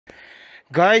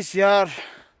Guys, yeah,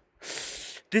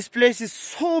 this place is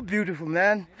so beautiful,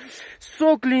 man.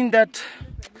 So clean that,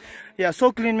 yeah,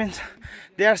 so clean means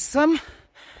there are some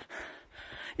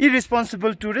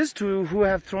irresponsible tourists who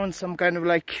have thrown some kind of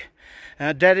like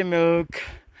dairy milk,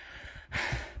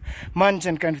 munch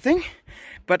and kind of thing.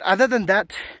 But other than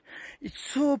that, it's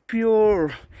so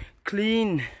pure,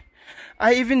 clean.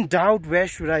 I even doubt where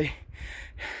should I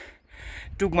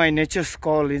took my nature's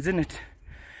call, isn't it?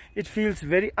 It feels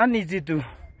very uneasy to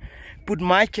put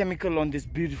my chemical on this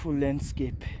beautiful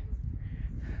landscape.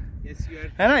 Yes, you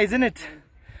are. Anna, isn't it?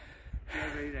 You are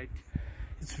very right.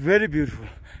 It's very beautiful.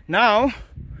 Now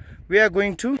we are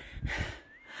going to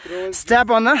step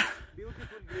on a Beautiful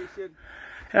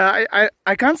glacier.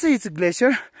 I can't say it's a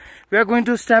glacier. We are going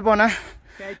to step on a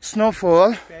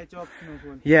snowfall. Patch of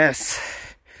snowfall. Yes,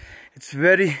 it's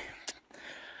very,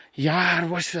 yeah,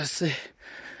 what should I say?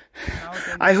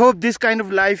 I hope this kind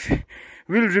of life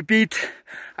will repeat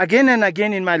again and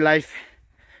again in my life.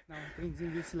 Now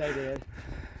Tenzin will slide here.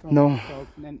 No. Top,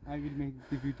 and I will make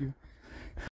the video.